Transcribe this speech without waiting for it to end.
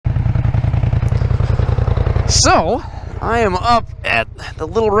So, I am up at the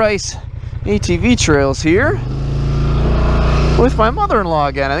Little Rice ATV trails here with my mother-in-law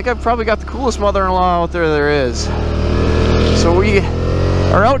again. I think I've probably got the coolest mother-in-law out there is. So we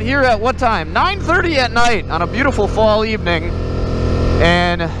are out here at what time? 9:30 at night on a beautiful fall evening.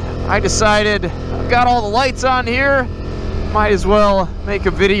 And I decided, I've got all the lights on here, might as well make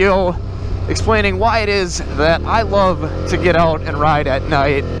a video explaining why it is that I love to get out and ride at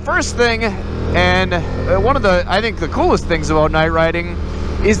night. First thing, and one of the, I think the coolest things about night riding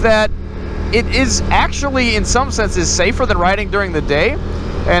is that it is actually in some senses safer than riding during the day.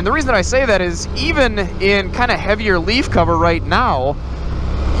 And the reason I say that is even in kind of heavier leaf cover right now,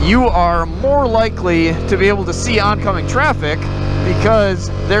 you are more likely to be able to see oncoming traffic because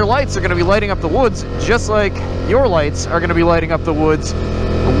their lights are going to be lighting up the woods just like your lights are going to be lighting up the woods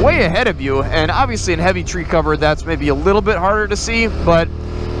way ahead of you. And obviously in heavy tree cover that's maybe a little bit harder to see, but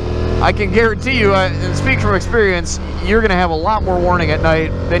I can guarantee you, and speak from experience, you're going to have a lot more warning at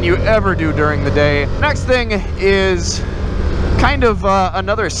night than you ever do during the day. Next thing is kind of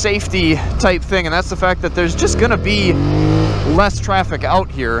another safety type thing, and that's the fact that there's just going to be less traffic out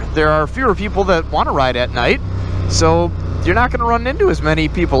here. There are fewer people that want to ride at night, so you're not going to run into as many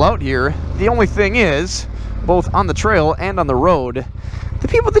people out here. The only thing is, both on the trail and on the road, the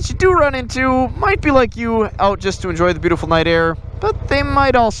people that you do run into might be like you, out just to enjoy the beautiful night air, but they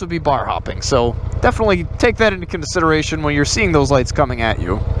might also be bar hopping. So definitely take that into consideration when you're seeing those lights coming at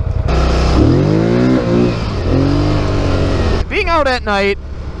you. Being out at night,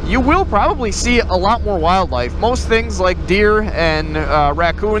 you will probably see a lot more wildlife. Most things like deer and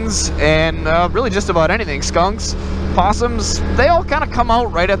raccoons and really just about anything, skunks, possums, they all kind of come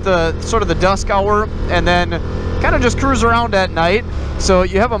out right at the sort of the dusk hour and then kind of just cruise around at night. So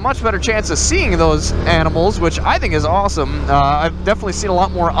you have a much better chance of seeing those animals, which I think is awesome. I've definitely seen a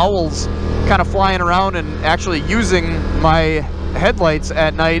lot more owls kind of flying around and actually using my headlights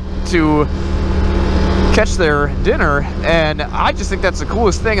at night to catch their dinner, and I just think that's the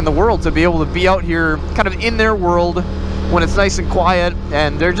coolest thing in the world, to be able to be out here kind of in their world when it's nice and quiet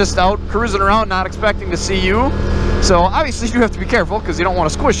and they're just out cruising around not expecting to see you. So obviously you have to be careful because you don't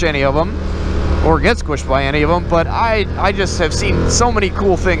want to squish any of them or get squished by any of them, but I just have seen so many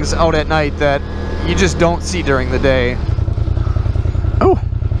cool things out at night that you just don't see during the day. Oh,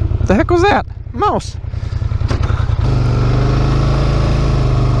 what the heck was that? Mouse.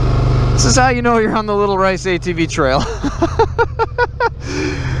 This is how you know you're on the Little Rice ATV trail.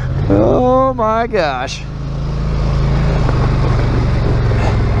 Oh my gosh.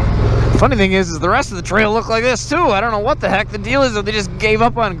 Funny thing is the rest of the trail looked like this too. I don't know what the heck the deal is, if they just gave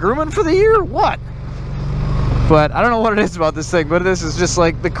up on grooming for the year or what. But I don't know what it is about this thing, but this is just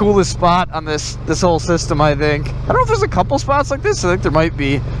like the coolest spot on this whole system, I think. I don't know if there's a couple spots like this. I think there might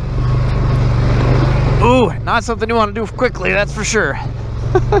be. Ooh, not something you want to do quickly, that's for sure.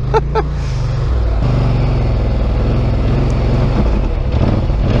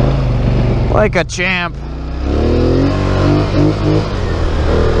 Like a champ.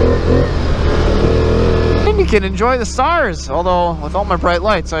 And you can enjoy the stars, although with all my bright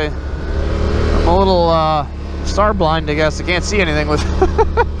lights I'm a little star blind, I guess. I can't see anything with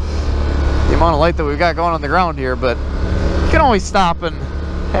the amount of light that we've got going on the ground here, but you can always stop and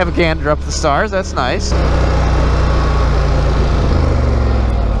have a gander up the stars. That's nice.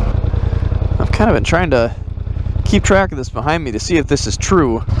 I've kind of been trying to keep track of this behind me to see if this is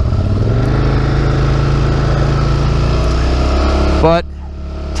true. But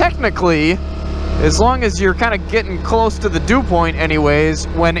technically, as long as you're kind of getting close to the dew point anyways,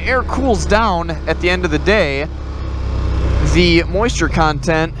 when air cools down at the end of the day, the moisture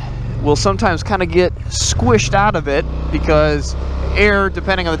content will sometimes kind of get squished out of it because air,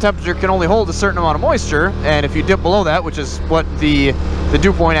 depending on the temperature, can only hold a certain amount of moisture, and if you dip below that, which is what the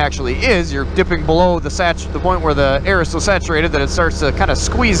dew point actually is, you're dipping below the point where the air is so saturated that it starts to kind of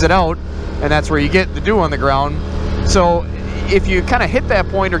squeeze it out, and that's where you get the dew on the ground. So if you kind of hit that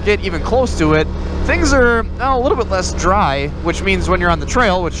point or get even close to it, things are a little bit less dry, which means when you're on the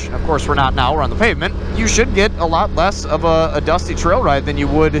trail, which of course we're not now, we're on the pavement, you should get a lot less of a dusty trail ride than you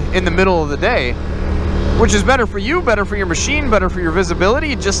would in the middle of the day, which is better for you, better for your machine, better for your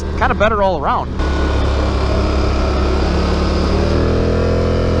visibility, just kind of better all around.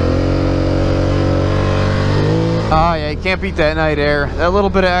 Oh yeah, you can't beat that night air. That little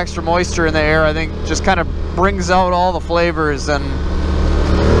bit of extra moisture in the air, I think, just kind of brings out all the flavors, and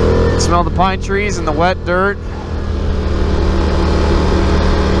smell the pine trees and the wet dirt.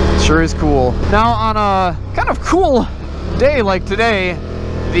 It sure is cool. Now on a kind of cool day like today,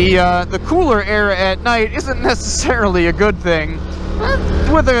 the cooler air at night isn't necessarily a good thing.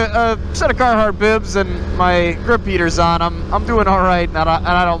 with a set of Carhartt bibs and my grip heaters on, I'm doing all right, and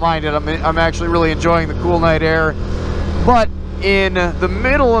I don't mind it. I'm actually really enjoying the cool night air. But in the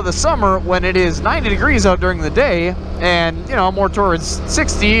middle of the summer, when it is 90 degrees out during the day, and you know, more towards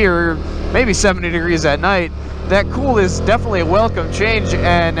 60 or maybe 70 degrees at night, that cool is definitely a welcome change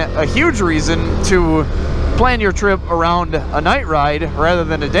and a huge reason to plan your trip around a night ride rather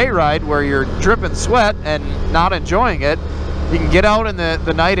than a day ride where you're dripping sweat and not enjoying it. You can get out in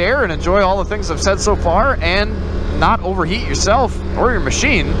the night air and enjoy all the things I've said so far and not overheat yourself or your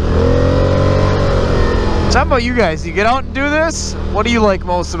machine. So how about you guys? You get out and do this? What do you like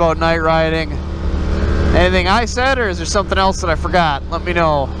most about night riding? Anything I said, or is there something else that I forgot? Let me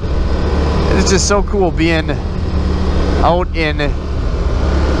know. It's just so cool being out in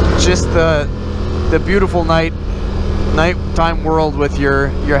just the beautiful nighttime world with your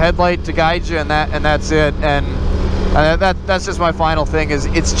headlight to guide you, and that's it. And that's just my final thing. Is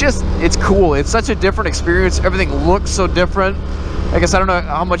it's cool. It's such a different experience. Everything looks so different. I guess I don't know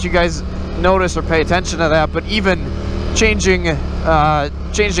how much you guys notice or pay attention to that, but even changing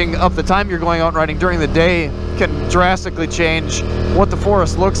up the time you're going out riding during the day can drastically change what the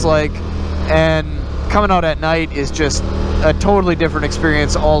forest looks like, and coming out at night is just a totally different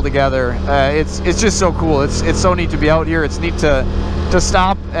experience altogether. It's just so cool. It's so neat to be out here. It's neat to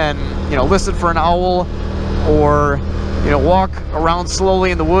stop and, you know, listen for an owl, or, you know, walk around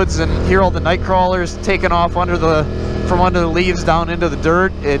slowly in the woods and hear all the night crawlers taking off from under the leaves down into the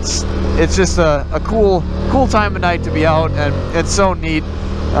dirt. It's just a cool time of night to be out, and it's so neat.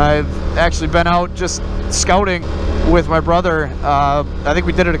 I've actually been out just scouting with my brother. I think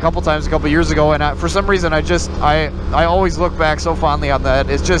we did it a couple times a couple years ago, and for some reason I always look back so fondly on that.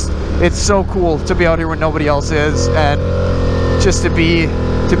 It's so cool to be out here when nobody else is, and just to be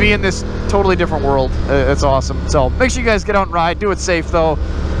in this totally different world. It's awesome. So make sure you guys get out and ride. Do it safe though.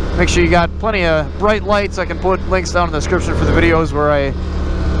 Make sure you got plenty of bright lights. I can put links down in the description for the videos where I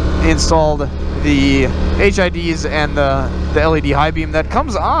installed the HIDs and the LED high beam that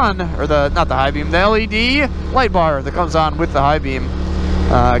comes on, or not the high beam, the LED light bar that comes on with the high beam.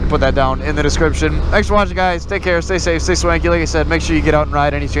 I can put that down in the description. Thanks for watching, guys. Take care, stay safe, stay swanky. Like I said, make sure you get out and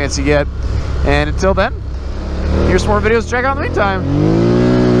ride any chance you get. And until then, here's some more videos to check out in the meantime.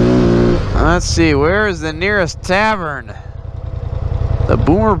 Let's see, where is the nearest tavern? The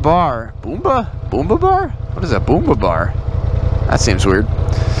Boomer Bar. Boomba Bar? What is that, Boomba Bar? That seems weird.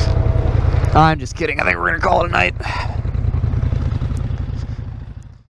 I'm just kidding. I think we're gonna call it a night.